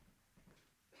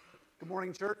Good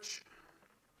morning, church.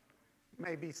 You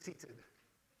may be seated.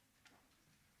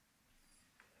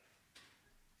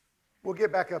 We'll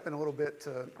get back up in a little bit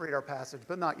to read our passage,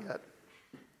 but not yet.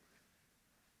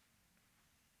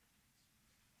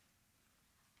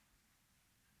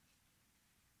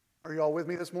 Are you all with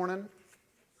me this morning?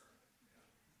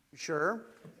 You sure?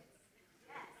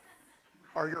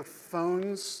 Are your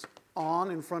phones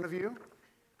on in front of you?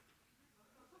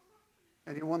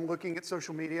 Anyone looking at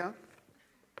social media?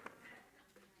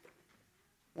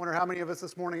 Wonder how many of us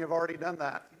this morning have already done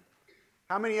that.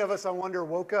 How many of us, I wonder,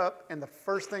 woke up and the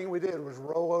first thing we did was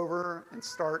roll over and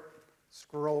start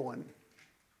scrolling?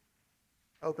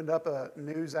 Opened up a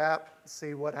news app,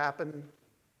 see what happened.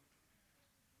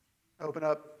 Open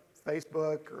up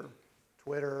Facebook or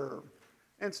Twitter or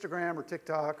Instagram or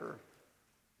TikTok or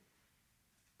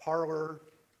Parler,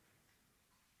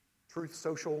 Truth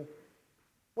Social,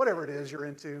 whatever it is you're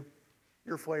into,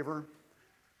 your flavor.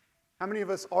 How many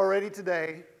of us already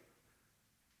today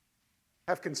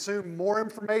have consumed more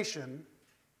information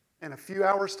in a few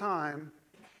hours' time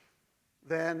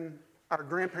than our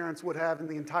grandparents would have in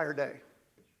the entire day?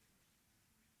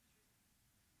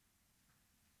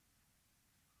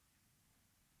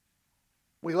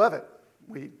 We love it.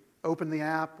 We open the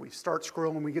app, we start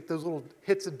scrolling, we get those little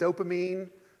hits of dopamine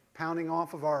pounding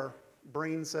off of our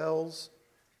brain cells.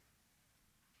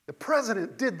 The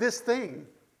president did this thing.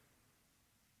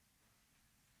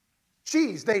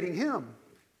 She's dating him.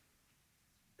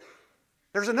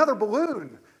 There's another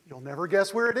balloon. You'll never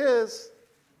guess where it is.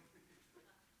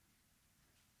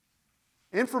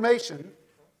 Information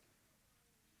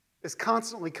is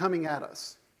constantly coming at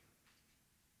us.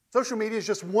 Social media is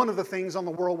just one of the things on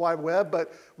the World Wide Web,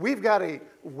 but we've got a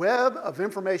web of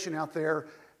information out there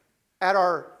at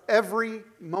our every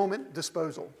moment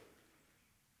disposal.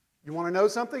 You want to know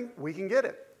something? We can get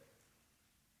it.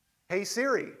 Hey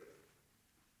Siri.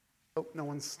 Oh, no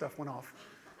one's stuff went off.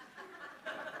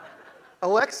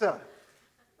 Alexa.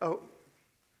 Oh.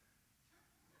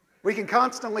 We can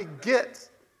constantly get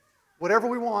whatever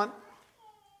we want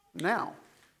now.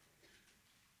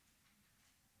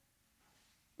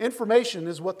 Information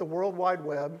is what the World Wide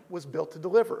Web was built to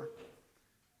deliver.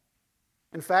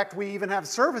 In fact, we even have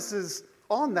services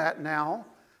on that now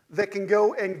that can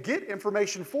go and get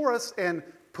information for us and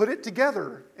put it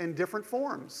together in different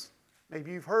forms.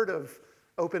 Maybe you've heard of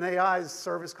OpenAI's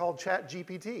service called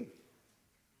ChatGPT.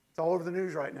 It's all over the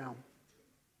news right now.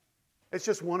 It's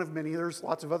just one of many. There's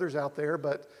lots of others out there,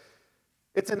 but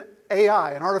it's an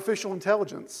AI, an artificial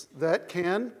intelligence, that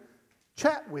can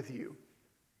chat with you.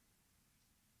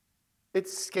 It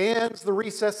scans the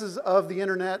recesses of the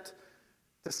internet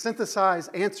to synthesize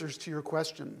answers to your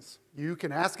questions. You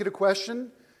can ask it a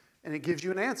question, and it gives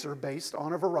you an answer based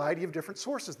on a variety of different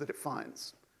sources that it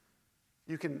finds.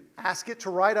 You can ask it to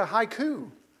write a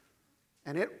haiku,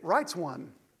 and it writes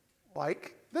one,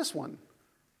 like this one,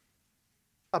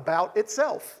 about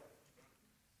itself.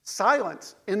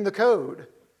 Silent in the code.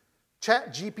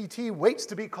 ChatGPT waits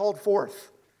to be called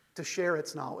forth to share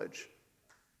its knowledge.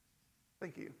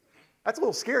 Thank you. That's a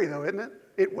little scary, though, isn't it?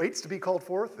 It waits to be called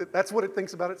forth. That's what it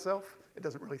thinks about itself. It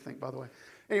doesn't really think, by the way.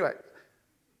 Anyway,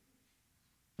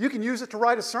 you can use it to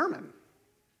write a sermon.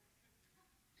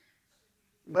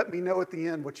 Let me know at the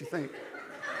end what you think.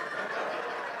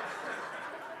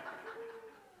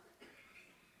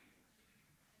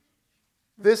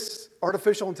 This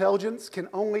artificial intelligence can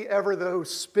only ever, though,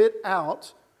 spit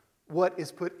out what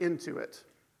is put into it.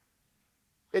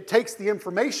 It takes the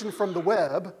information from the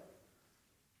web,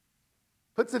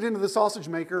 puts it into the sausage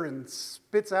maker, and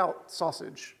spits out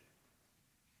sausage.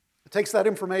 It takes that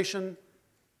information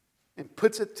and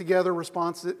puts it together,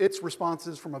 its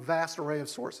responses from a vast array of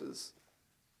sources.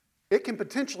 It can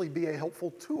potentially be a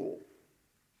helpful tool.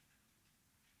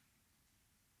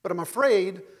 But I'm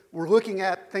afraid we're looking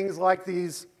at things like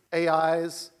these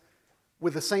AIs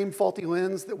with the same faulty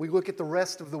lens that we look at the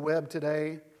rest of the web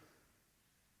today.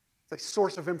 It's a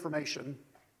source of information.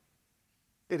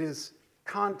 It is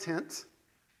content.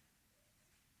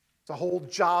 It's a whole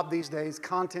job these days,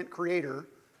 content creator.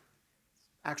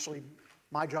 Actually,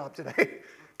 my job today.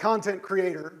 Content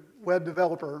creator, web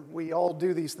developer. We all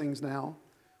do these things now.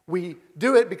 We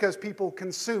do it because people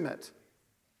consume it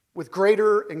with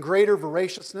greater and greater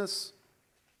voraciousness.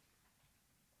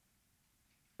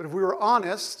 But if we were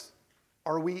honest,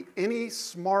 are we any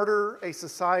smarter a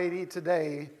society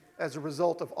today as a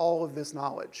result of all of this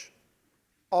knowledge,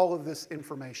 all of this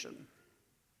information?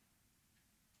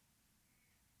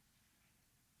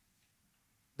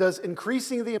 Does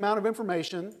increasing the amount of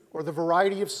information or the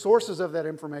variety of sources of that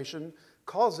information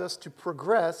cause us to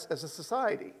progress as a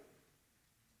society?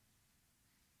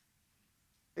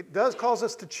 It does cause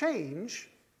us to change,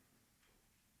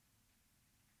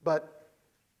 but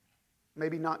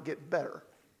maybe not get better.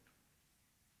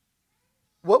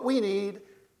 What we need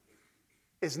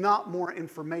is not more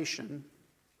information.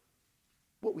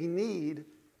 What we need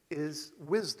is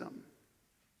wisdom.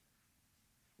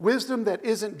 Wisdom that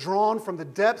isn't drawn from the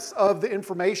depths of the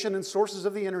information and sources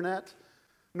of the internet,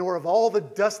 nor of all the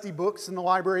dusty books in the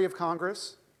Library of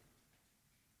Congress.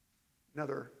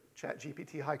 Another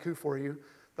ChatGPT haiku for you.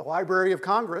 The Library of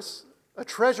Congress, a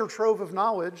treasure trove of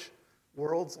knowledge,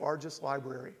 world's largest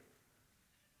library.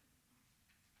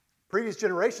 Previous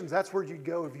generations, that's where you'd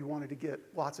go if you wanted to get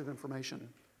lots of information.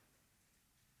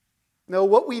 No,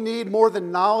 what we need more than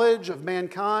knowledge of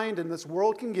mankind and this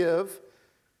world can give,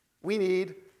 we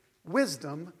need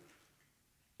wisdom,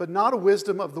 but not a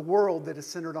wisdom of the world that is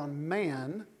centered on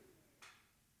man,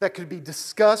 that could be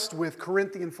discussed with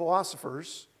Corinthian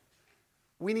philosophers.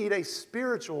 We need a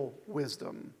spiritual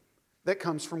wisdom that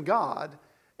comes from God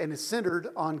and is centered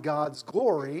on God's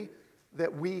glory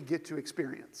that we get to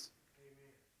experience.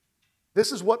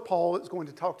 This is what Paul is going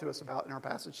to talk to us about in our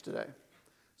passage today.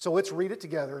 So let's read it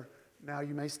together. Now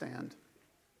you may stand.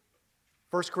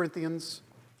 1 Corinthians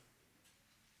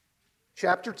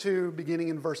chapter 2, beginning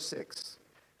in verse 6.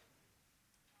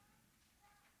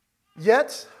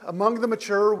 Yet, among the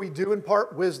mature we do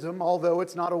impart wisdom, although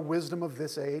it's not a wisdom of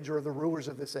this age or the rulers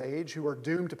of this age who are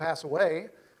doomed to pass away.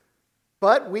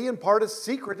 But we impart a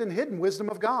secret and hidden wisdom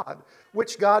of God,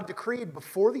 which God decreed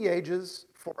before the ages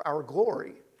for our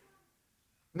glory.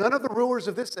 None of the rulers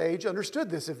of this age understood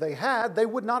this. If they had, they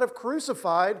would not have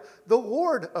crucified the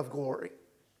Lord of glory.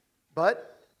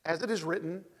 But, as it is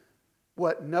written,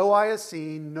 what no eye has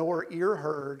seen, nor ear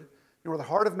heard, nor the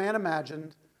heart of man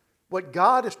imagined, what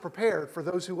God has prepared for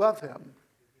those who love him.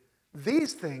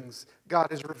 These things God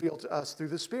has revealed to us through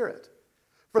the Spirit.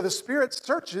 For the Spirit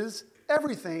searches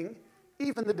everything,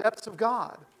 even the depths of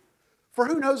God. For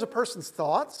who knows a person's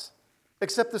thoughts,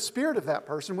 except the spirit of that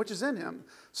person which is in him?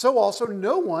 So also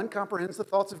no one comprehends the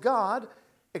thoughts of God,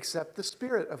 except the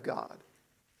Spirit of God.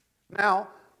 Now,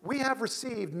 we have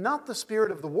received not the spirit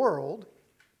of the world,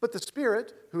 but the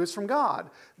Spirit who is from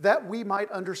God, that we might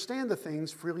understand the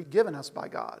things freely given us by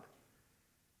God.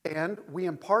 And we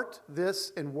impart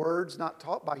this in words not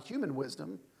taught by human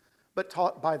wisdom, but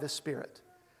taught by the Spirit,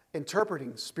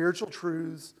 interpreting spiritual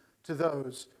truths to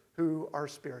those who are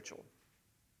spiritual.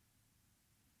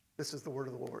 This is the word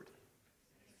of the Lord.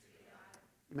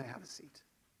 You may have a seat.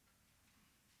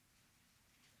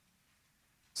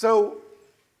 So,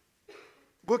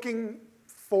 looking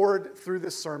forward through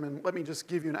this sermon, let me just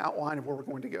give you an outline of where we're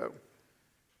going to go.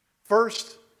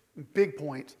 First, big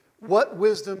point. What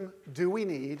wisdom do we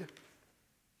need?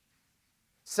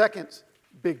 Second,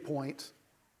 big point.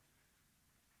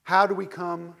 How do we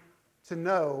come to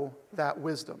know that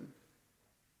wisdom?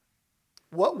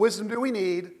 What wisdom do we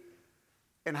need,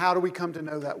 and how do we come to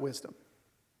know that wisdom?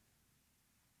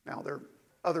 Now, there are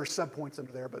other subpoints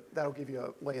under there, but that'll give you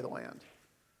a lay of the land.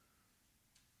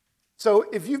 So,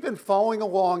 if you've been following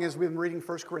along as we've been reading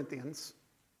 1 Corinthians,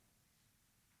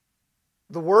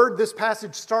 the word this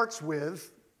passage starts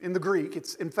with, in the Greek,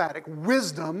 it's emphatic,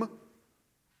 wisdom,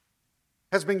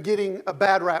 has been getting a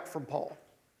bad rap from Paul.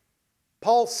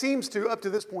 Paul seems to, up to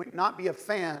this point, not be a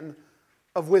fan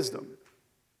of wisdom.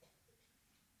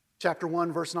 Chapter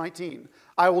 1, verse 19.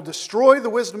 I will destroy the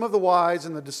wisdom of the wise,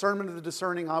 and the discernment of the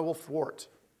discerning I will thwart.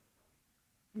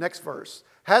 Next verse.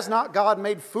 Has not God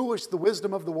made foolish the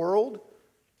wisdom of the world?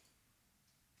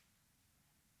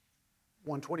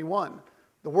 121.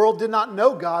 The world did not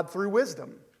know God through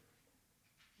wisdom.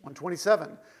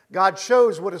 127. God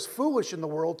chose what is foolish in the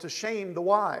world to shame the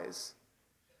wise.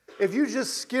 If you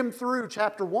just skim through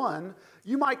chapter 1,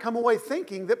 you might come away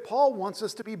thinking that Paul wants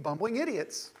us to be bumbling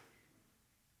idiots.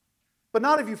 But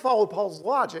not if you follow Paul's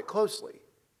logic closely.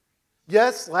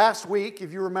 Yes, last week,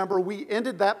 if you remember, we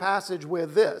ended that passage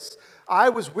with this. I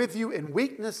was with you in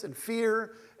weakness and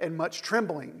fear and much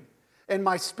trembling. And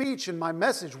my speech and my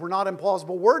message were not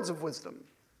implausible words of wisdom.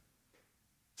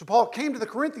 So Paul came to the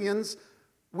Corinthians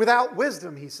without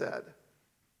wisdom, he said.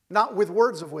 Not with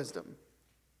words of wisdom.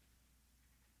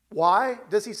 Why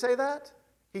does he say that?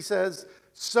 He says,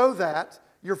 so that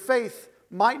your faith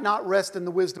might not rest in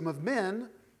the wisdom of men,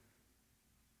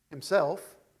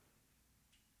 himself,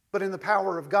 but in the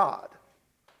power of God.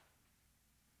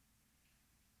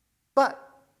 But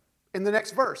in the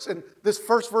next verse, in this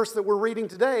first verse that we're reading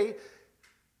today,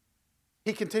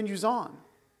 he continues on.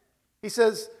 He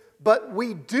says, but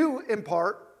we do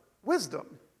impart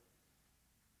wisdom.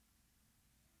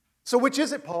 So which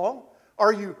is it, Paul?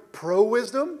 Are you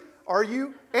pro-wisdom? Are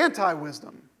you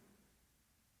anti-wisdom?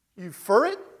 You for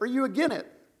it or you against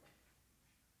it?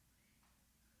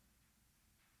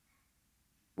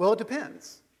 Well, it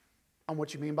depends on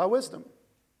what you mean by wisdom.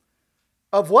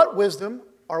 Of what wisdom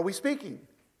are we speaking?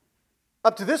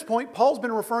 Up to this point, Paul's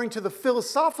been referring to the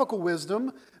philosophical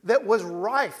wisdom that was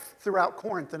rife throughout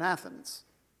Corinth and Athens.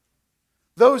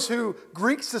 Those who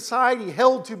Greek society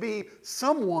held to be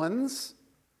someone's,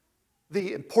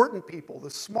 the important people, the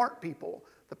smart people,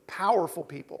 the powerful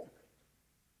people.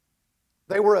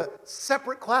 They were a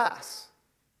separate class.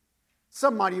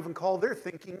 Some might even call their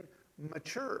thinking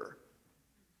mature.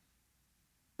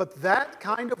 But that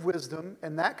kind of wisdom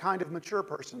and that kind of mature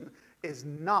person is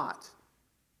not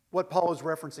what Paul is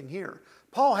referencing here.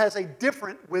 Paul has a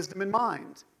different wisdom in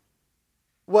mind.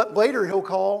 What later he'll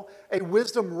call a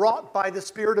wisdom wrought by the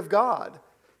Spirit of God,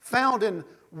 found in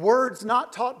words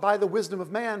not taught by the wisdom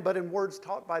of man, but in words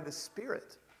taught by the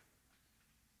Spirit.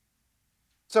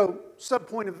 So,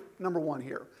 subpoint of number one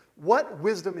here. What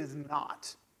wisdom is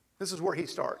not? This is where he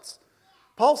starts.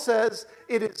 Paul says,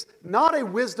 it is not a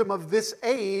wisdom of this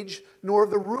age, nor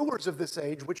of the rulers of this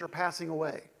age, which are passing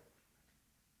away.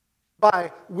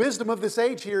 By wisdom of this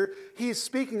age here, he's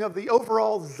speaking of the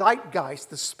overall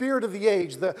zeitgeist, the spirit of the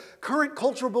age, the current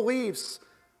cultural beliefs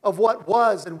of what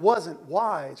was and wasn't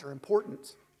wise or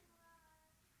important.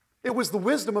 It was the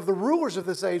wisdom of the rulers of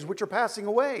this age which are passing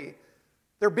away.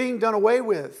 They're being done away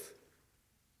with.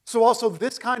 So also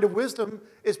this kind of wisdom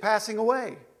is passing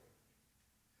away.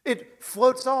 It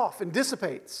floats off and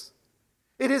dissipates.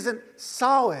 It isn't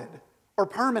solid or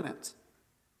permanent.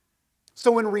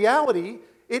 So in reality,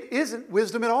 it isn't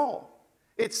wisdom at all.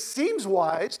 It seems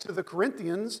wise to the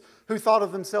Corinthians who thought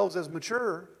of themselves as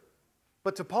mature,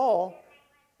 but to Paul,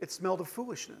 it smelled of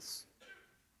foolishness.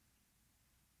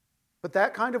 But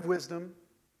that kind of wisdom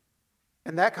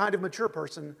and that kind of mature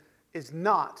person is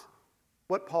not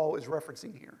what Paul is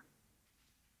referencing here.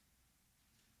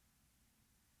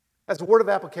 As a word of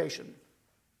application,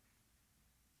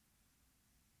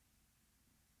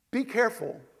 be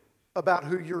careful about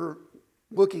who you're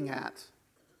looking at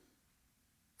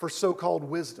for so-called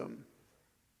wisdom.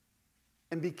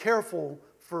 And be careful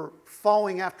for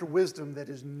falling after wisdom that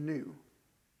is new.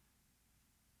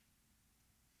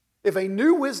 If a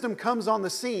new wisdom comes on the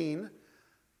scene,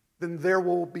 then there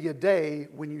will be a day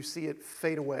when you see it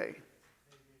fade away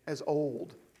as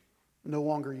old, no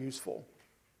longer useful.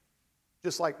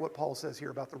 Just like what Paul says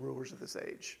here about the rulers of this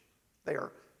age. They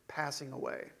are passing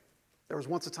away. There was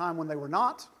once a time when they were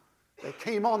not. They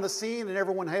came on the scene and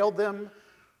everyone hailed them.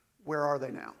 Where are they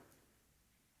now?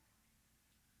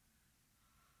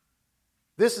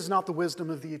 This is not the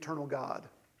wisdom of the eternal God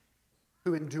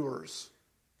who endures.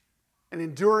 And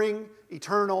enduring,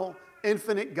 eternal,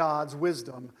 infinite God's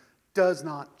wisdom does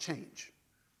not change.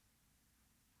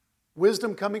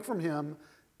 Wisdom coming from Him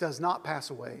does not pass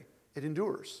away. It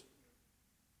endures.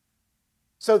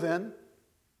 So then,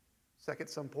 second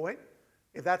some point,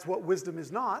 if that's what wisdom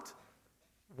is not,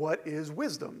 what is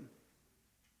wisdom?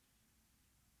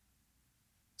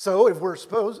 So if we're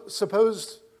supposed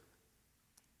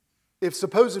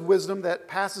wisdom that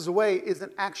passes away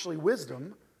isn't actually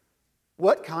wisdom,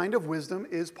 what kind of wisdom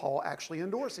is Paul actually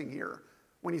endorsing here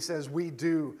when he says we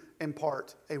do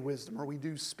impart a wisdom or we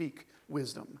do speak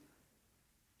wisdom?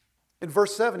 In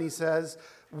verse 7 he says,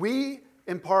 we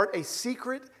impart a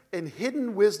secret and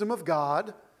hidden wisdom of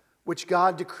God, which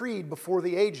God decreed before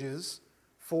the ages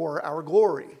for our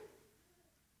glory.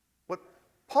 What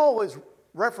Paul is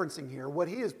referencing here, what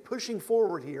he is pushing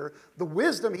forward here, the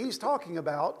wisdom he's talking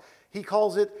about, he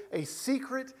calls it a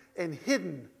secret and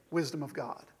hidden wisdom of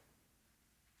God.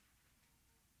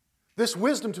 This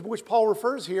wisdom to which Paul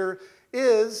refers here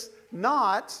is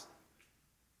not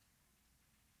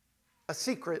a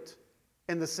secret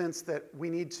in the sense that we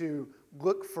need to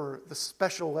look for the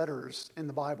special letters in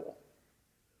the Bible.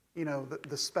 You know,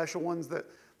 the special ones that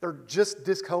they're just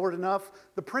discolored enough.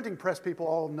 The printing press people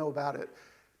all know about it.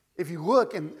 If you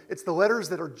look, and it's the letters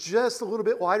that are just a little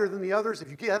bit lighter than the others, if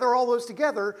you gather all those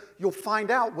together, you'll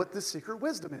find out what this secret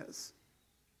wisdom is.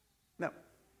 No,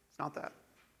 it's not that.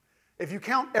 If you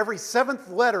count every seventh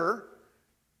letter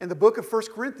in the book of 1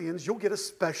 Corinthians, you'll get a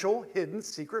special, hidden,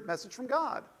 secret message from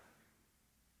God.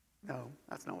 No,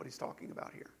 that's not what he's talking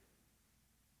about here.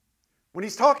 When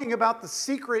he's talking about the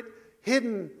secret,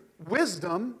 hidden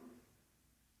wisdom,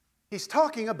 he's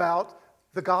talking about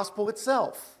the gospel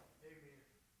itself. Amen.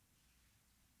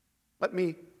 Let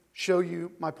me show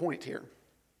you my point here.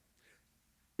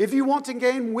 If you want to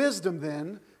gain wisdom,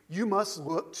 then, you must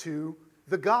look to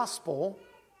the gospel.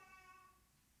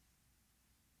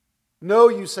 No,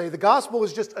 you say, the gospel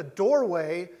is just a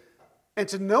doorway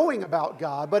into knowing about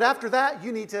God, but after that,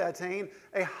 you need to attain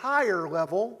a higher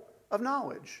level of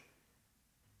knowledge.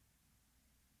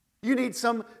 You need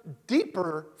some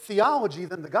deeper theology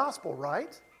than the gospel,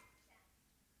 right?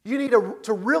 You need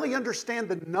to really understand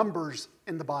the numbers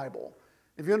in the Bible.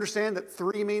 If you understand that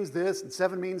 3 means this and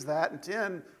 7 means that and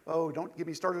 10, oh, don't get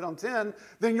me started on 10,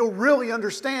 then you'll really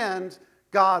understand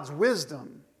God's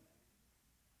wisdom.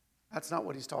 That's not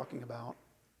what he's talking about.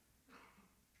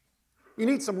 You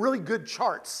need some really good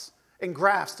charts and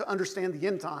graphs to understand the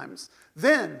end times.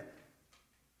 Then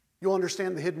you'll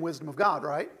understand the hidden wisdom of God,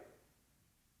 right?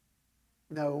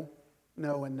 No,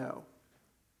 no, and no.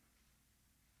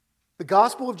 The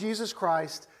gospel of Jesus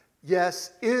Christ,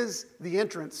 yes, is the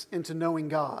entrance into knowing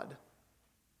God.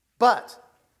 But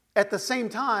at the same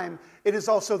time, it is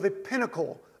also the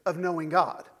pinnacle of knowing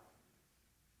God.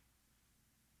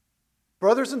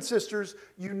 Brothers and sisters,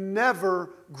 you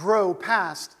never grow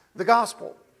past the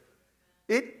gospel.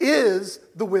 It is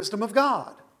the wisdom of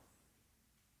God.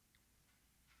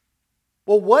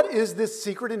 Well, what is this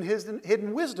secret and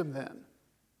hidden wisdom then?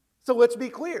 So let's be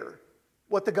clear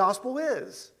what the gospel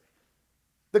is.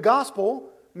 The gospel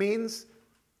means,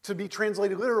 to be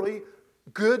translated literally,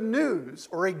 good news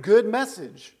or a good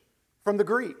message from the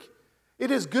Greek.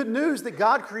 It is good news that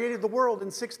God created the world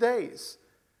in 6 days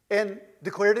and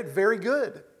declared it very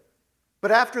good.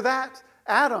 But after that,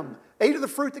 Adam ate of the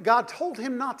fruit that God told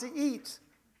him not to eat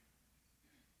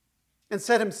and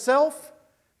set himself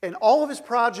and all of his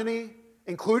progeny,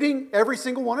 including every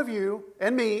single one of you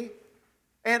and me,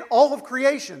 and all of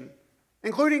creation,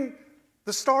 including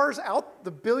the stars out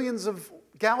the billions of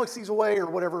galaxies away or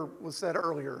whatever was said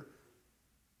earlier.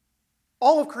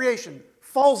 All of creation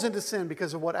falls into sin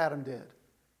because of what Adam did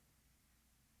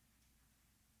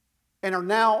and are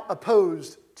now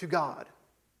opposed to God.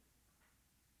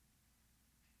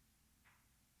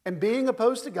 And being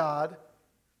opposed to God,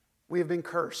 we have been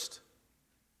cursed.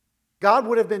 God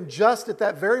would have been just at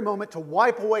that very moment to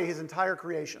wipe away his entire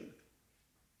creation.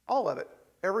 All of it.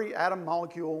 Every atom,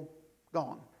 molecule,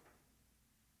 gone.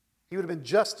 He would have been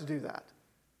just to do that.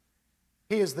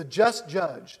 He is the just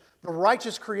judge, the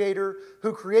righteous creator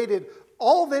who created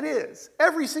all that is,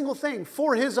 every single thing,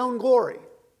 for his own glory.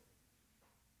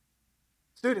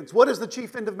 Students, what is the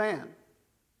chief end of man?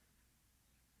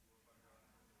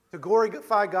 To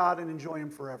glorify God and enjoy him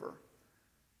forever.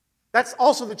 That's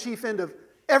also the chief end of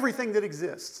everything that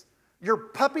exists. Your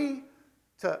puppy,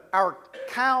 to our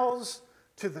cows,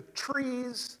 to the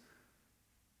trees.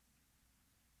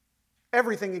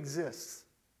 Everything exists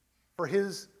for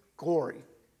his glory.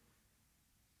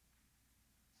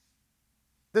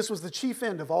 This was the chief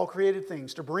end of all created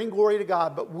things, to bring glory to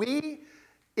God. But we,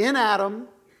 in Adam,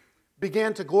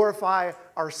 began to glorify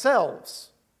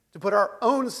ourselves, to put our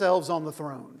own selves on the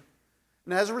throne.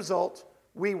 And as a result,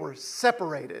 we were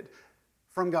separated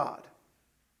from God.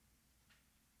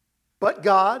 But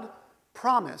God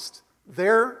promised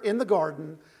there in the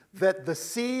garden that the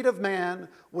seed of man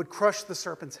would crush the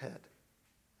serpent's head.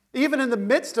 Even in the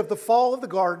midst of the fall of the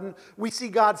garden, we see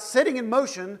God setting in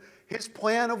motion his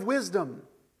plan of wisdom.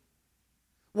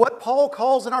 What Paul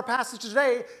calls in our passage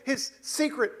today his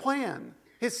secret plan,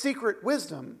 his secret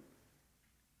wisdom.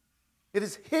 It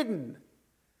is hidden.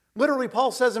 Literally,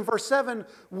 Paul says in verse 7,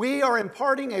 we are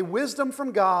imparting a wisdom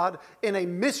from God in a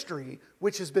mystery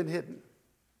which has been hidden.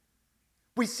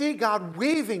 We see God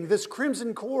weaving this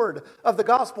crimson cord of the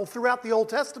gospel throughout the Old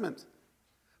Testament,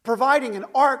 providing an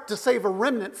ark to save a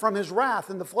remnant from his wrath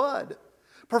in the flood,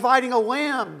 providing a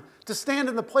lamb to stand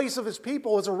in the place of his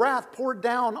people as a wrath poured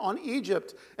down on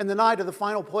Egypt in the night of the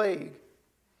final plague,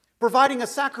 providing a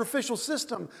sacrificial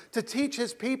system to teach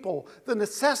his people the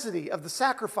necessity of the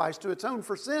sacrifice to atone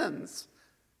for sins,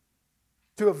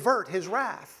 to avert his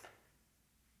wrath.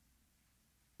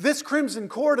 This crimson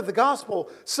cord of the gospel,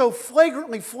 so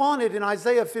flagrantly flaunted in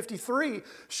Isaiah 53,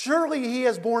 surely he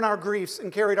has borne our griefs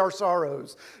and carried our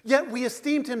sorrows. Yet we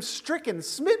esteemed him stricken,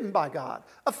 smitten by God,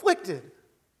 afflicted.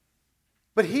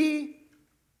 But he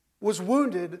was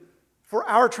wounded for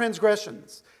our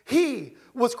transgressions. He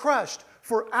was crushed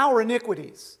for our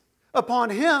iniquities.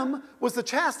 Upon him was the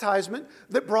chastisement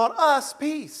that brought us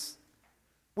peace.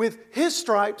 With his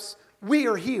stripes we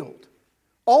are healed.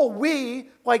 All we,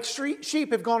 like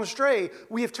sheep, have gone astray.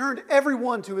 We have turned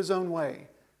everyone to his own way.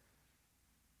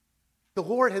 The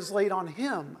Lord has laid on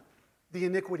him the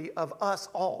iniquity of us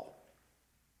all.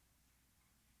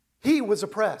 He was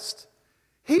oppressed.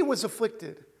 He was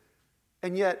afflicted.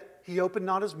 And yet he opened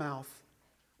not his mouth.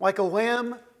 Like a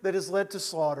lamb that is led to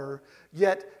slaughter,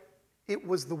 yet it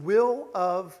was the will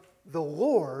of the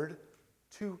Lord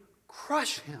to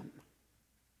crush him.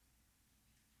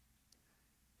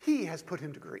 He has put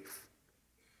him to grief.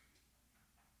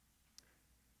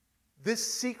 This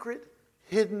secret,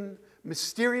 hidden,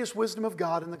 mysterious wisdom of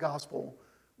God in the gospel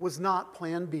was not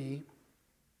plan B.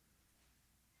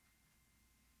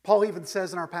 Paul even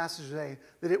says in our passage today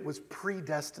that it was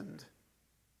predestined.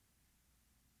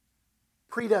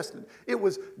 Predestined. It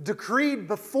was decreed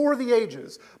before the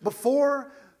ages,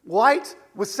 before light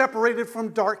was separated from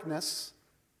darkness,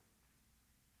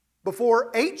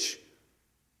 before H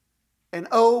and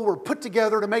O were put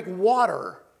together to make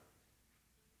water,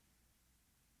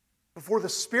 before the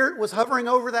Spirit was hovering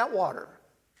over that water.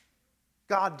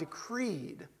 God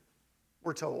decreed,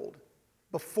 we're told,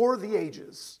 before the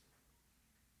ages,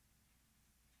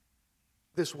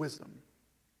 this wisdom.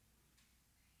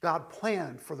 God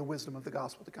planned for the wisdom of the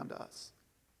gospel to come to us.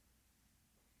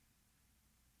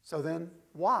 So then,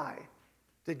 why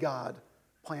did God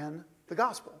plan the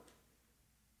gospel?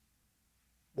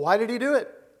 Why did he do it?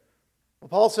 Well,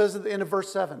 Paul says at the end of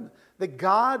verse 7 that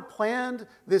God planned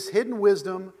this hidden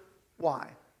wisdom.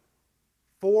 Why?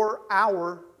 For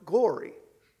our glory.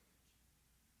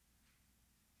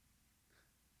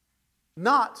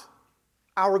 Not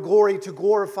our glory to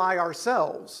glorify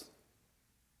ourselves,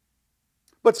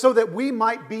 but so that we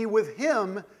might be with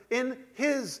him in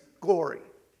his glory.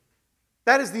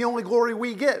 That is the only glory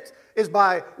we get, is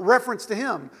by reference to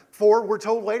him. For we're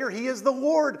told later, he is the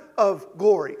Lord of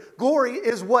glory. Glory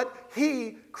is what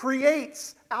he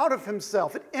creates out of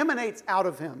himself. It emanates out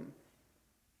of him.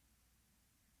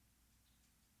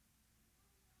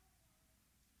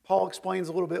 Paul explains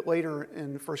a little bit later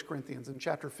in 1 Corinthians, in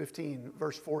chapter 15,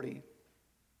 verse 40.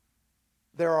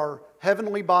 There are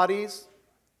heavenly bodies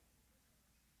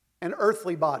and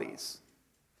earthly bodies.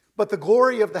 But the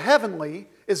glory of the heavenly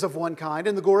is of one kind,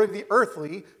 and the glory of the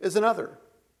earthly is another.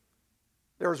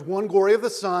 There is one glory of the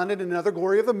sun, and another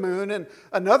glory of the moon, and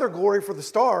another glory for the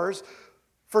stars.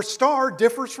 For star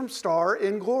differs from star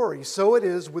in glory. So it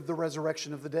is with the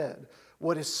resurrection of the dead.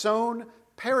 What is sown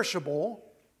perishable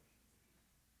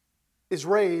is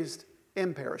raised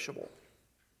imperishable.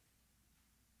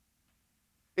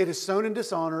 It is sown in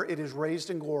dishonor, it is raised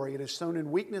in glory. It is sown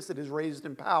in weakness, it is raised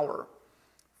in power.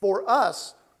 For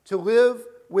us to live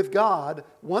with God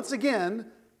once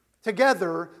again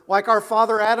together like our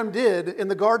father Adam did in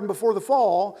the garden before the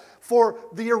fall, for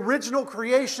the original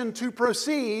creation to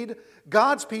proceed,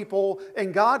 God's people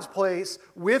in God's place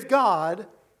with God,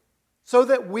 so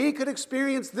that we could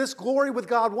experience this glory with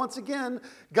God once again.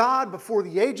 God, before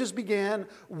the ages began,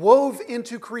 wove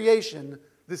into creation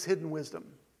this hidden wisdom,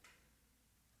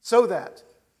 so that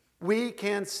we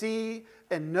can see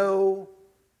and know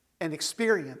and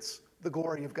experience the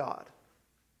glory of God.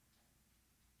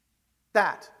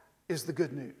 That is the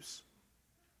good news.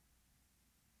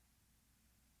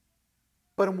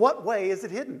 But in what way is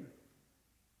it hidden?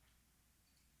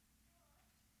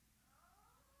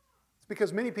 It's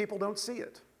because many people don't see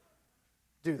it,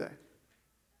 do they?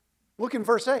 Look in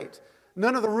verse 8.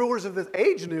 None of the rulers of this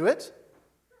age knew it.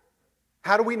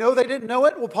 How do we know they didn't know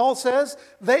it? Well, Paul says,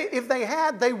 if they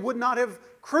had, they would not have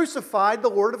crucified the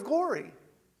Lord of glory.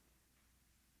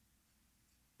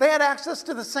 They had access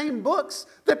to the same books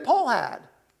that Paul had.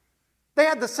 They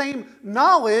had the same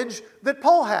knowledge that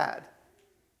Paul had.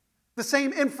 The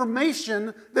same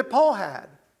information that Paul had.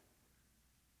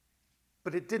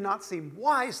 But it did not seem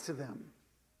wise to them.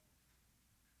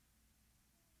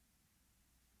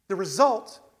 The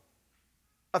result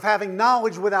of having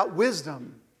knowledge without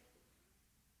wisdom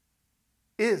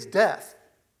is death.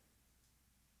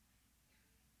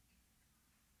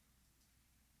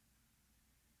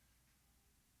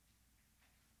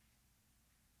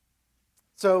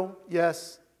 So,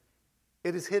 yes,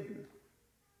 it is hidden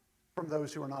from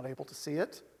those who are not able to see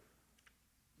it.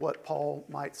 What Paul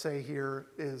might say here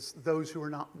is those who are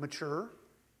not mature,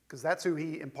 because that's who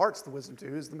he imparts the wisdom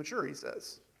to, is the mature, he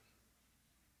says.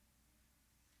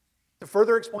 To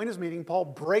further explain his meaning, Paul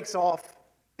breaks off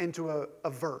into a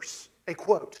verse, a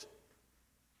quote.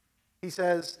 He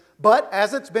says, "But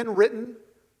as it's been written,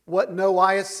 what no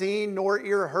eye has seen, nor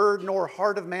ear heard, nor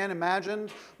heart of man imagined,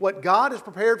 what God has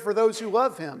prepared for those who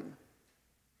love him,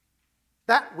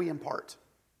 that we impart,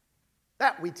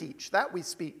 that we teach, that we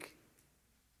speak."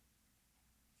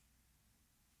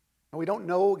 And we don't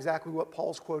know exactly what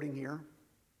Paul's quoting here.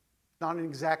 Not an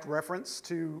exact reference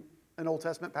to an Old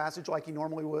Testament passage like he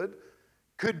normally would.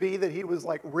 Could be that he was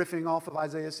like riffing off of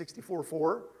Isaiah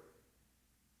 64:4.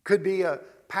 Could be a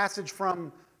passage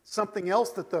from something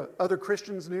else that the other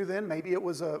Christians knew then. Maybe it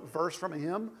was a verse from a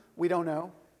hymn. We don't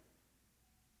know.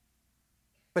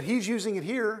 But he's using it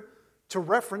here to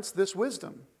reference this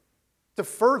wisdom, to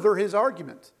further his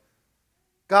argument.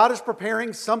 God is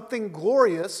preparing something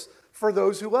glorious for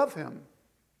those who love him.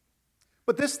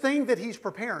 But this thing that he's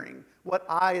preparing, what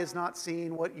eye has not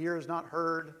seen, what ear has not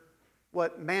heard,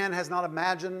 what man has not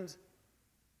imagined,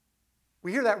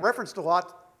 We hear that referenced a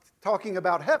lot talking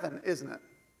about heaven, isn't it?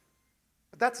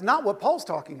 But that's not what Paul's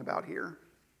talking about here.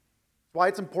 That's why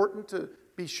it's important to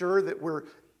be sure that we're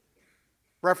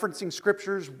referencing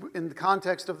scriptures in the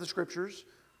context of the scriptures.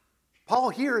 Paul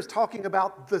here is talking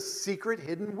about the secret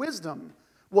hidden wisdom.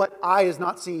 What eye has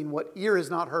not seen, what ear has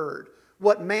not heard,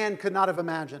 what man could not have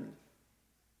imagined.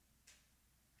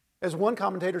 As one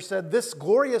commentator said, this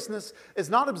gloriousness is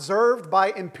not observed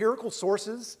by empirical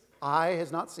sources. Eye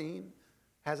has not seen,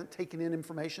 hasn't taken in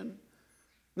information.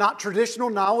 Not traditional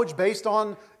knowledge based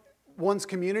on one's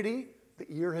community. The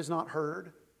ear has not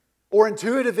heard. Or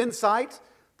intuitive insight,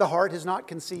 the heart has not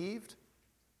conceived.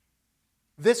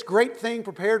 This great thing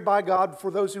prepared by God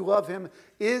for those who love Him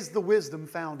is the wisdom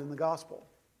found in the gospel.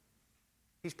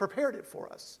 He's prepared it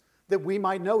for us, that we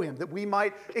might know Him, that we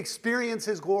might experience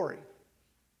His glory.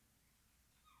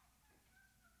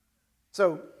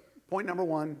 So, point number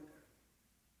one,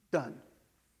 done.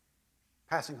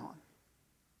 Passing on.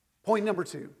 Point number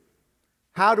two,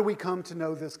 how do we come to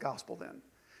know this gospel then?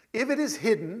 If it is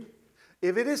hidden,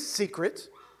 if it is secret,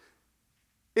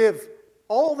 if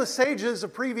all the sages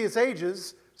of previous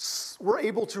ages were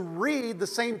able to read the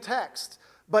same text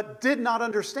but did not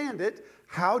understand it,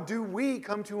 how do we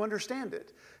come to understand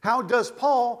it? How does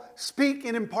Paul speak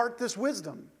and impart this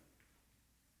wisdom?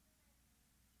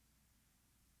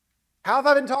 How have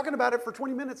I been talking about it for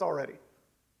 20 minutes already?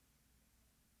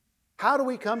 How do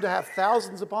we come to have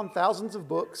thousands upon thousands of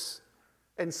books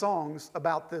and songs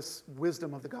about this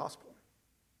wisdom of the gospel?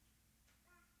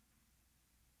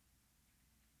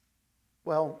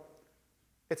 Well,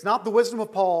 it's not the wisdom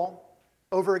of Paul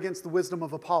over against the wisdom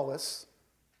of Apollos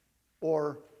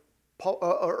or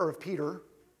of Peter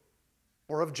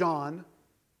or of John,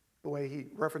 the way he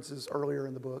references earlier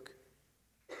in the book.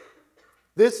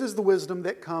 This is the wisdom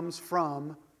that comes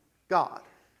from God.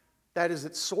 That is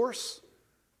its source.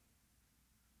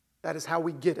 That is how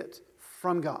we get it,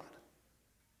 from God.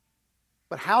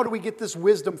 But how do we get this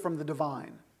wisdom from the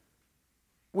divine?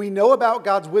 We know about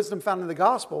God's wisdom found in the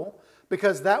gospel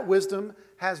because that wisdom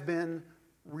has been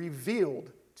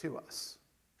revealed to us.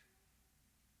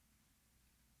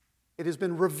 It has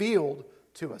been revealed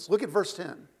to us. Look at verse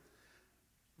 10.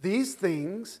 These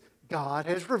things God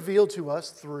has revealed to us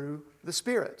through the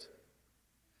Spirit.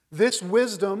 This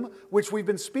wisdom, which we've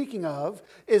been speaking of,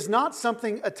 is not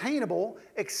something attainable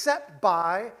except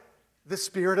by the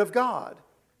Spirit of God,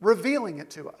 revealing it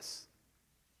to us.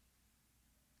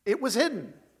 It was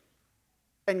hidden,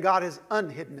 and God has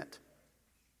unhidden it.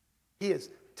 He has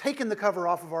taken the cover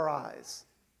off of our eyes.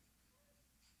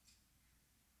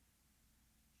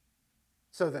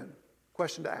 So then,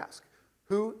 question to ask,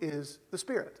 who is the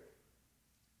Spirit?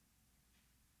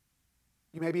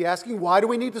 You may be asking, why do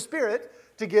we need the Spirit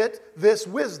to get this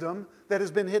wisdom that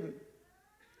has been hidden?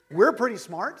 We're pretty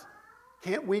smart.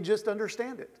 Can't we just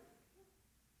understand it?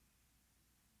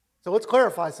 So let's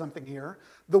clarify something here.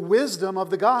 The wisdom of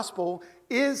the gospel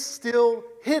is still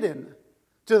hidden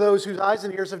to those whose eyes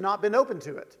and ears have not been opened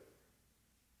to it.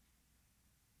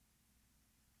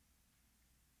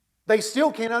 They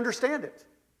still can't understand it.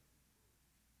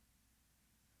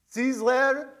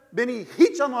 Sizler beni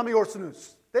hiç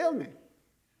anlamıyorsunuz. Değil mi?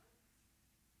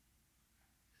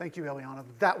 Thank you, Eliana.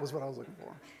 That was what I was looking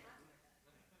for.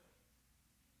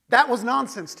 That was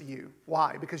nonsense to you.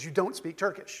 Why? Because you don't speak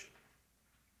Turkish.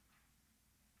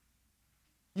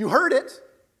 You heard it.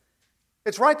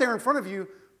 It's right there in front of you,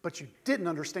 but you didn't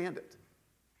understand it.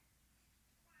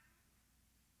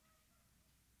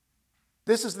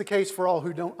 This is the case for all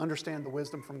who don't understand the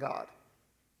wisdom from God.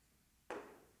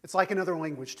 It's like another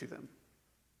language to them.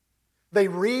 They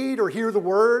read or hear the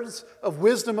words of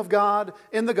wisdom of God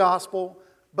in the gospel,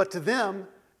 but to them,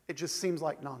 it just seems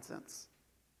like nonsense.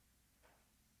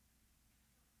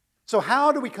 So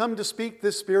how do we come to speak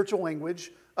this spiritual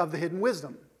language of the hidden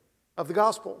wisdom of the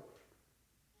gospel?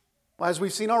 Well, as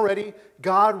we've seen already,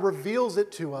 God reveals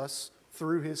it to us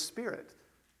through His Spirit.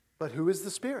 But who is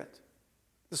the Spirit?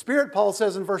 The Spirit, Paul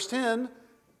says in verse 10,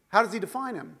 how does he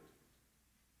define Him?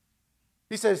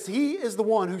 He says, He is the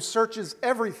one who searches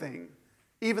everything,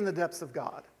 even the depths of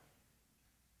God.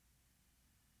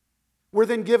 We're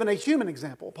then given a human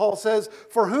example. Paul says,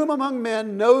 for whom among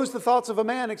men knows the thoughts of a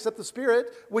man except the Spirit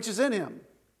which is in him?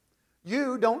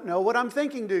 You don't know what I'm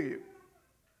thinking, do you?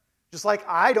 Just like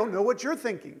I don't know what you're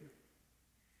thinking.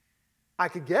 I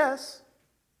could guess.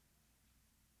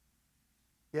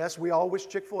 Yes, we all wish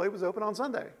Chick-fil-A was open on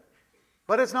Sunday,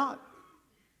 but it's not.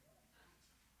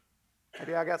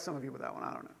 Maybe I got some of you with that one,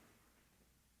 I don't know.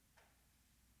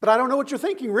 But I don't know what you're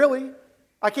thinking, really.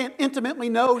 I can't intimately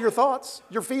know your thoughts,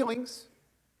 your feelings,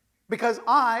 because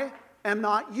I am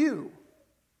not you.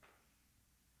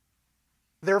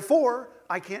 Therefore,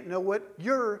 I can't know what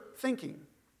you're thinking.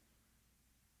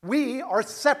 We are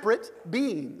separate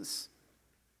beings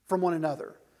from one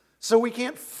another. So we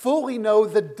can't fully know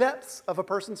the depths of a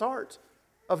person's heart,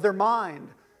 of their mind,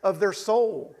 of their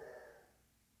soul.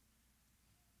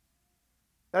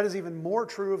 That is even more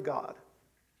true of God.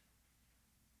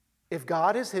 If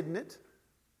God has hidden it,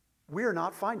 we are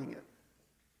not finding it.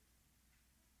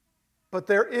 But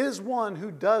there is one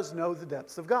who does know the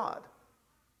depths of God,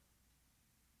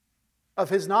 of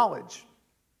His knowledge,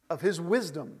 of His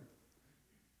wisdom.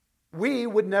 We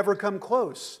would never come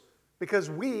close because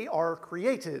we are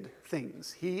created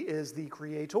things. He is the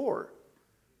creator.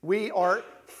 We are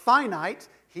finite.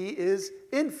 He is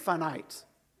infinite.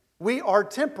 We are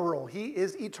temporal. He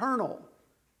is eternal.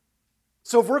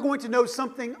 So if we're going to know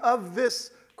something of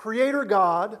this Creator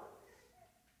God,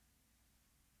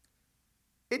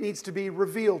 it needs to be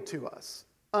revealed to us,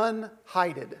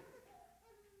 unhided.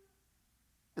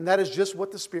 And that is just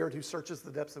what the Spirit who searches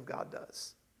the depths of God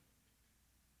does.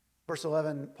 Verse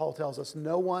 11, Paul tells us,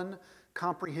 no one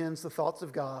comprehends the thoughts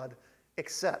of God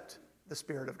except the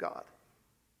Spirit of God.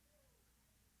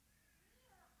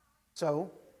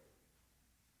 So,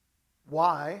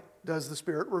 why does the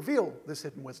Spirit reveal this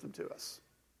hidden wisdom to us?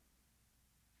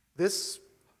 This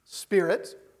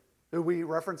Spirit, who we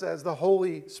reference as the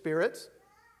Holy Spirit,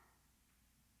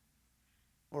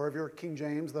 or if you're King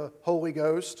James, the Holy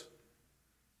Ghost,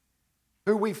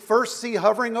 who we first see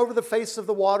hovering over the face of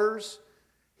the waters,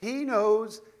 He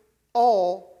knows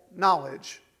all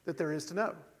knowledge that there is to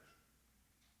know.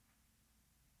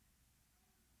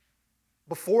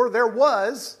 Before there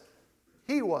was,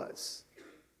 He was.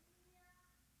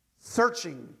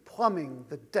 Searching, plumbing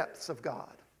the depths of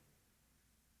God.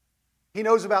 He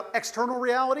knows about external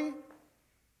reality.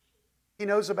 He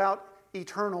knows about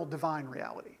eternal divine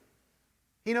reality.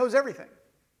 He knows everything.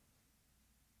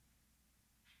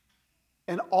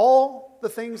 And all the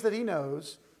things that He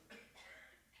knows,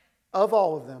 of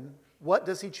all of them, what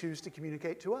does He choose to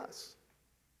communicate to us?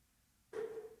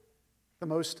 The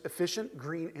most efficient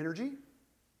green energy?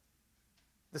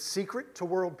 The secret to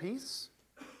world peace?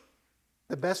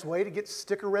 The best way to get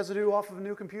sticker residue off of a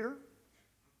new computer?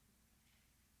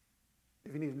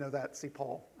 If you need to know that, see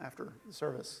Paul after the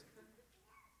service.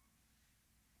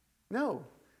 No.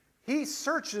 He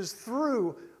searches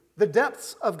through the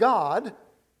depths of God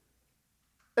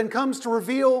and comes to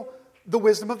reveal the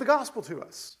wisdom of the gospel to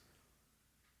us.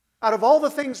 Out of all the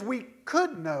things we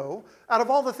could know, out of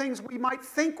all the things we might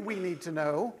think we need to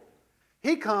know,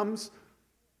 He comes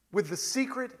with the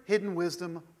secret hidden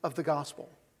wisdom of the gospel.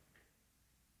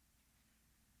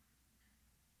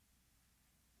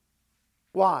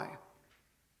 Why?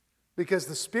 Because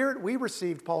the Spirit we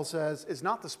received, Paul says, is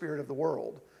not the spirit of the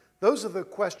world. Those are the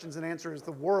questions and answers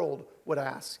the world would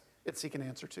ask and seek an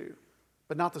answer to,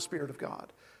 but not the Spirit of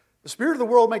God. The spirit of the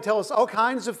world may tell us all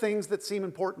kinds of things that seem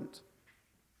important.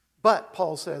 But,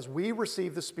 Paul says, we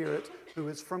receive the Spirit who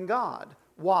is from God.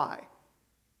 Why?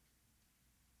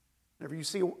 Whenever you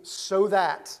see "so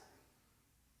that"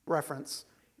 reference,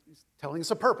 He's telling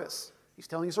us a purpose. He's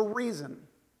telling us a reason.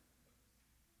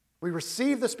 We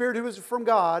receive the Spirit who is from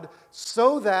God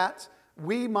so that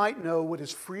we might know what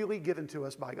is freely given to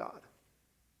us by God.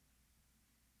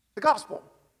 The gospel.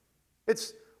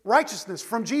 It's righteousness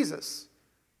from Jesus.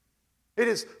 It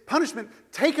is punishment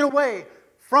taken away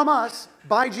from us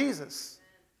by Jesus.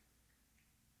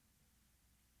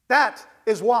 That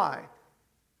is why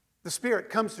the Spirit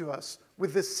comes to us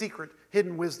with this secret,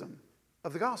 hidden wisdom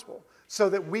of the gospel, so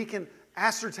that we can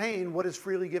ascertain what is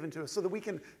freely given to us, so that we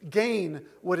can gain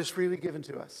what is freely given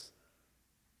to us.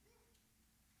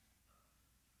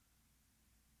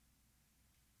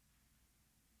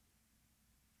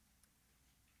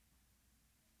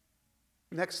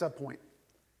 Next subpoint.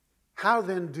 How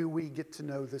then do we get to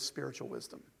know this spiritual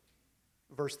wisdom?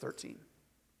 Verse 13.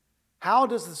 How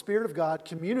does the Spirit of God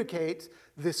communicate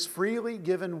this freely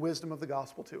given wisdom of the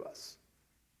gospel to us?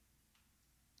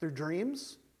 Through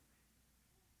dreams?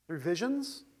 Through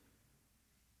visions?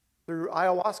 Through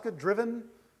ayahuasca-driven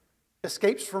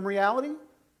escapes from reality?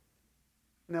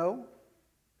 No.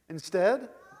 Instead,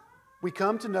 we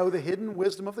come to know the hidden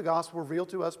wisdom of the gospel revealed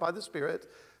to us by the Spirit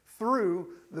through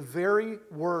the very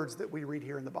words that we read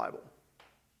here in the Bible.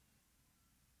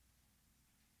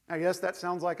 I guess that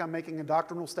sounds like I'm making a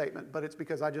doctrinal statement, but it's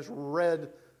because I just read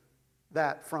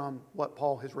that from what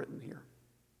Paul has written here.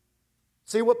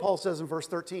 See what Paul says in verse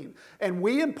 13. And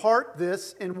we impart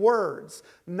this in words,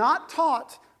 not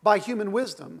taught by human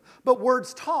wisdom, but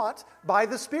words taught by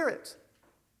the Spirit.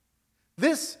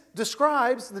 This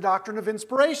describes the doctrine of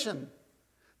inspiration.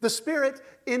 The Spirit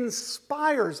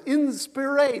inspires,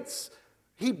 inspirates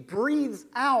He breathes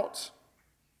out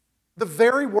the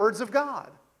very words of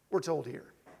God, we're told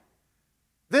here.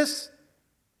 This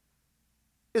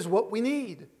is what we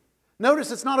need.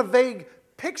 Notice it's not a vague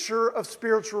picture of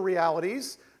spiritual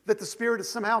realities that the Spirit is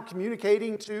somehow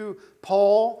communicating to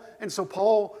Paul, and so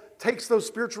Paul takes those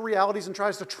spiritual realities and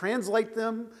tries to translate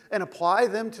them and apply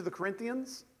them to the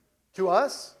Corinthians, to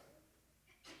us.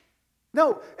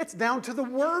 No, it's down to the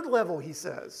word level, he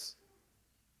says.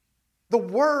 The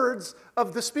words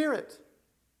of the Spirit.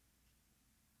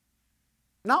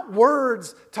 Not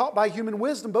words taught by human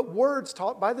wisdom, but words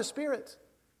taught by the Spirit.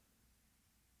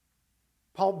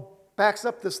 Paul backs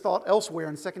up this thought elsewhere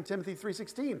in 2 Timothy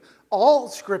 3:16. All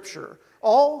Scripture,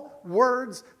 all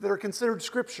words that are considered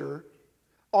Scripture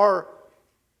are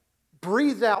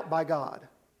breathed out by God,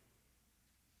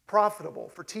 profitable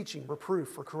for teaching, reproof,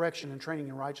 for correction, and training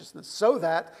in righteousness, so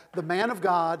that the man of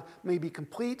God may be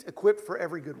complete, equipped for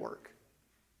every good work.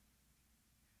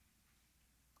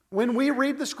 When we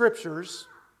read the Scriptures,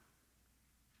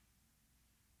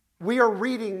 we are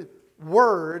reading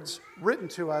words written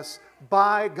to us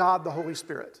by God the Holy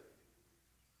Spirit.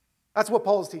 That's what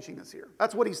Paul is teaching us here.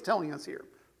 That's what he's telling us here.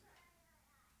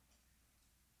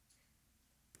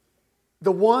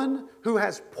 The one who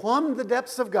has plumbed the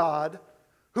depths of God,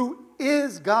 who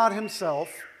is God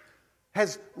himself,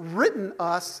 has written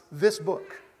us this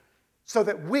book so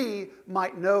that we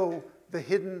might know the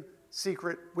hidden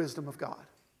secret wisdom of God.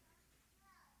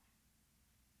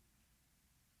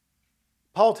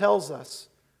 Paul tells us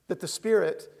that the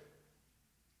Spirit,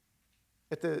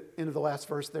 at the end of the last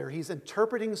verse there, he's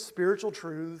interpreting spiritual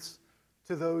truths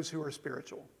to those who are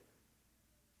spiritual.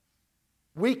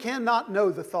 We cannot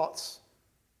know the thoughts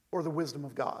or the wisdom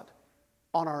of God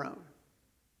on our own.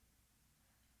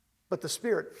 But the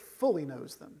Spirit fully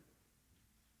knows them.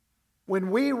 When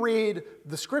we read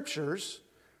the Scriptures,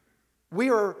 we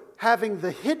are having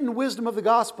the hidden wisdom of the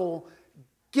gospel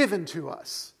given to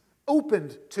us,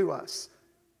 opened to us.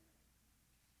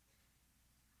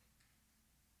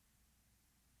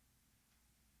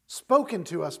 Spoken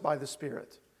to us by the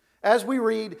Spirit. As we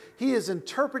read, he is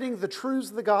interpreting the truths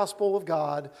of the gospel of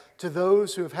God to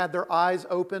those who have had their eyes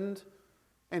opened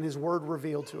and his word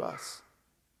revealed to us.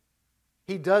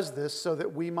 He does this so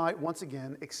that we might once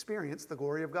again experience the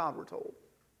glory of God, we're told.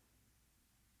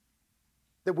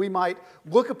 That we might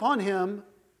look upon him,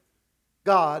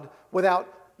 God,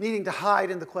 without needing to hide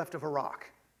in the cleft of a rock.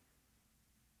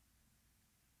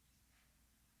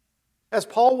 As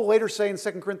Paul will later say in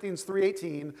 2 Corinthians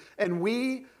 3:18, and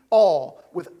we all,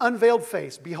 with unveiled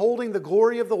face, beholding the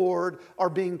glory of the Lord, are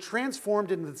being transformed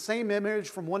into the same image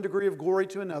from one degree of glory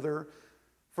to another,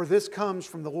 for this comes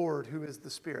from the Lord who is the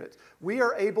Spirit. We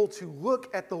are able to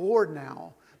look at the Lord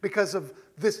now because of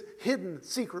this hidden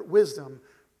secret wisdom.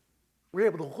 We're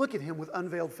able to look at him with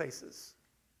unveiled faces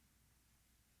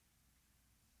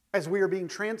as we are being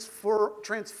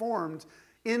transformed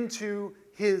into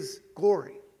his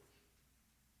glory.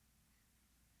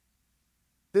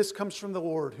 This comes from the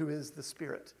Lord who is the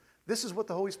Spirit. This is what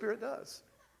the Holy Spirit does.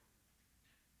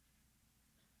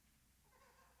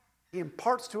 He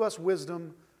imparts to us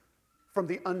wisdom from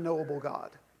the unknowable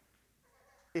God.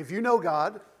 If you know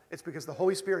God, it's because the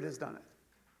Holy Spirit has done it.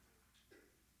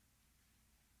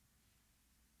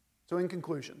 So in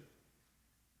conclusion,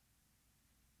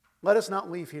 let us not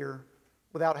leave here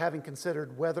without having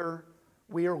considered whether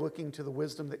we are looking to the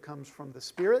wisdom that comes from the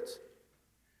Spirit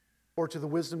or to the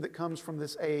wisdom that comes from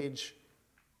this age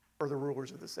or the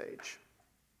rulers of this age.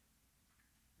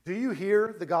 Do you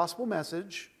hear the gospel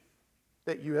message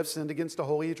that you have sinned against a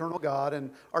holy, eternal God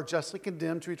and are justly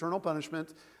condemned to eternal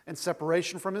punishment and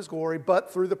separation from his glory,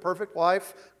 but through the perfect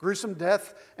life, gruesome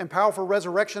death, and powerful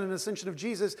resurrection and ascension of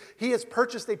Jesus, he has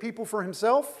purchased a people for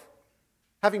himself,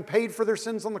 having paid for their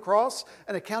sins on the cross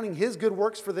and accounting his good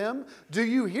works for them? Do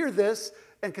you hear this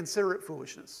and consider it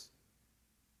foolishness?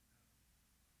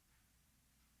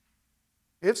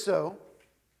 If so,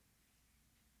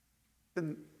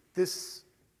 then this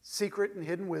secret and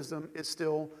hidden wisdom is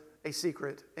still a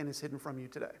secret and is hidden from you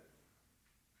today.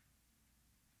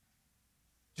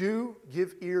 Do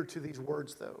give ear to these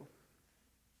words, though.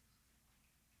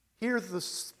 Hear the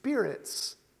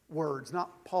Spirit's words,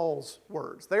 not Paul's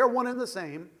words. They are one and the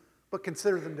same, but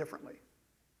consider them differently.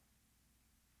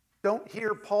 Don't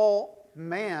hear Paul,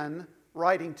 man,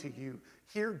 writing to you.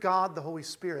 Hear God, the Holy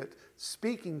Spirit,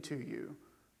 speaking to you.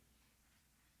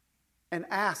 And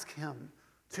ask him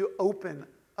to open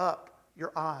up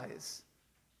your eyes,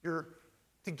 to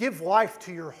give life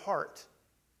to your heart,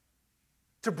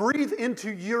 to breathe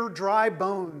into your dry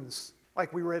bones,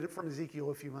 like we read it from Ezekiel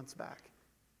a few months back,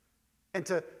 and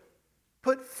to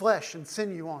put flesh and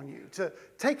sinew on you, to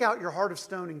take out your heart of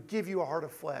stone and give you a heart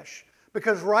of flesh.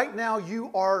 Because right now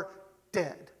you are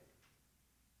dead.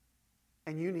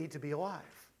 And you need to be alive.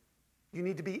 You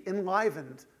need to be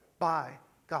enlivened by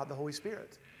God the Holy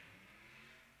Spirit.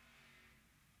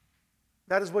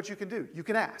 That is what you can do. You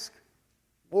can ask,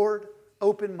 Lord,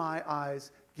 open my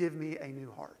eyes, give me a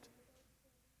new heart.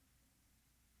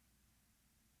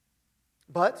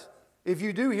 But if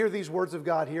you do hear these words of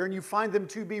God here and you find them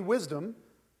to be wisdom,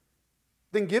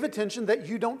 then give attention that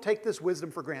you don't take this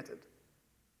wisdom for granted.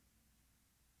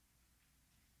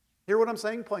 Hear what I'm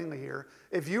saying plainly here.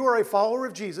 If you are a follower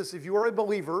of Jesus, if you are a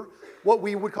believer, what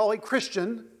we would call a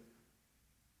Christian,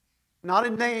 not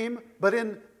in name, but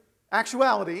in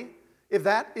actuality, if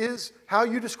that is how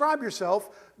you describe yourself,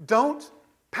 don't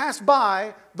pass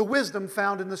by the wisdom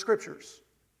found in the Scriptures,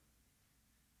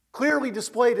 clearly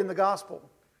displayed in the gospel.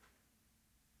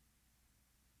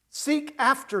 Seek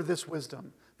after this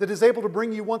wisdom that is able to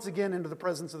bring you once again into the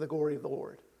presence of the glory of the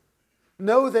Lord.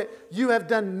 Know that you have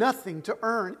done nothing to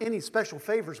earn any special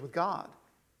favors with God.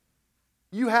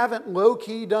 You haven't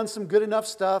low-key done some good enough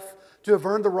stuff to have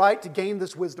earned the right to gain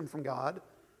this wisdom from God.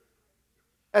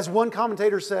 As one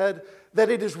commentator said, that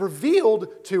it is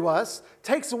revealed to us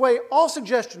takes away all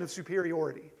suggestion of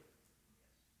superiority.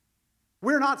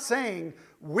 We're not saying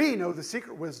we know the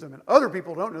secret wisdom and other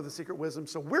people don't know the secret wisdom,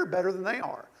 so we're better than they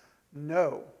are.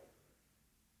 No.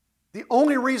 The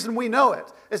only reason we know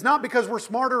it is not because we're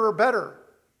smarter or better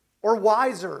or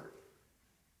wiser.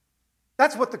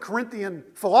 That's what the Corinthian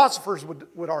philosophers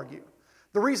would argue.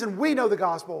 The reason we know the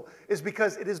gospel is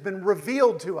because it has been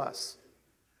revealed to us.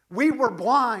 We were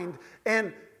blind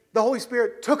and the Holy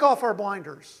Spirit took off our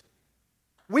blinders.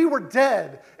 We were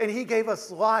dead and He gave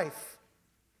us life.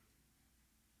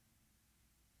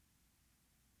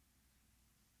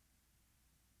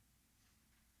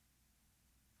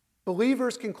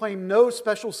 Believers can claim no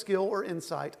special skill or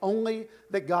insight, only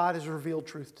that God has revealed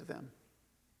truth to them.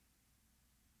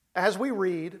 As we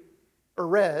read,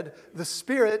 the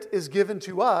Spirit is given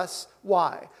to us.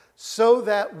 Why? So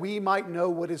that we might know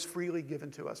what is freely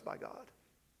given to us by God.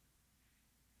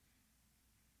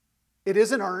 It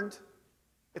isn't earned,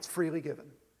 it's freely given.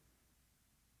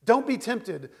 Don't be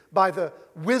tempted by the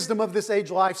wisdom of this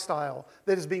age lifestyle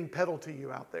that is being peddled to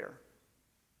you out there.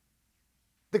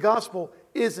 The gospel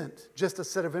isn't just a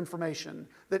set of information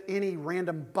that any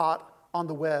random bot on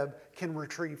the web can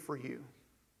retrieve for you.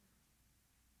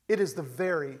 It is the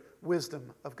very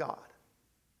wisdom of God.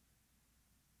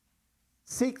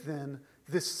 Seek then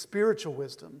this spiritual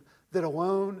wisdom that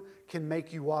alone can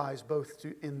make you wise both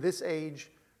in this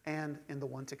age and in the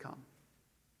one to come.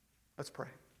 Let's pray.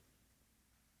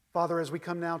 Father, as we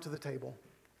come now to the table,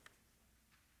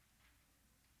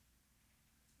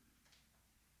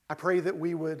 I pray that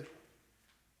we would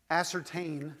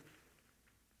ascertain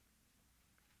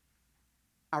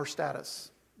our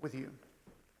status with you.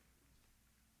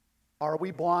 Are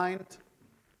we blind?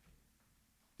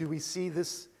 Do we see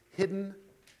this hidden,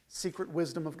 secret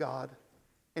wisdom of God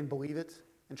and believe it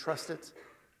and trust it?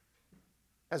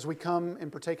 As we come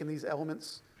and partake in these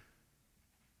elements,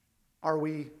 are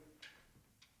we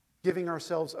giving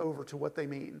ourselves over to what they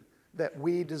mean? That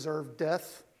we deserve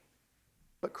death,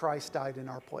 but Christ died in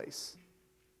our place.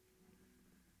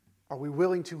 Are we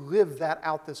willing to live that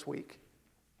out this week?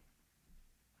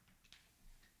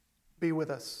 Be with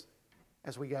us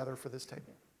as we gather for this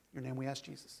table. In your name we ask,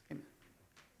 Jesus. Amen.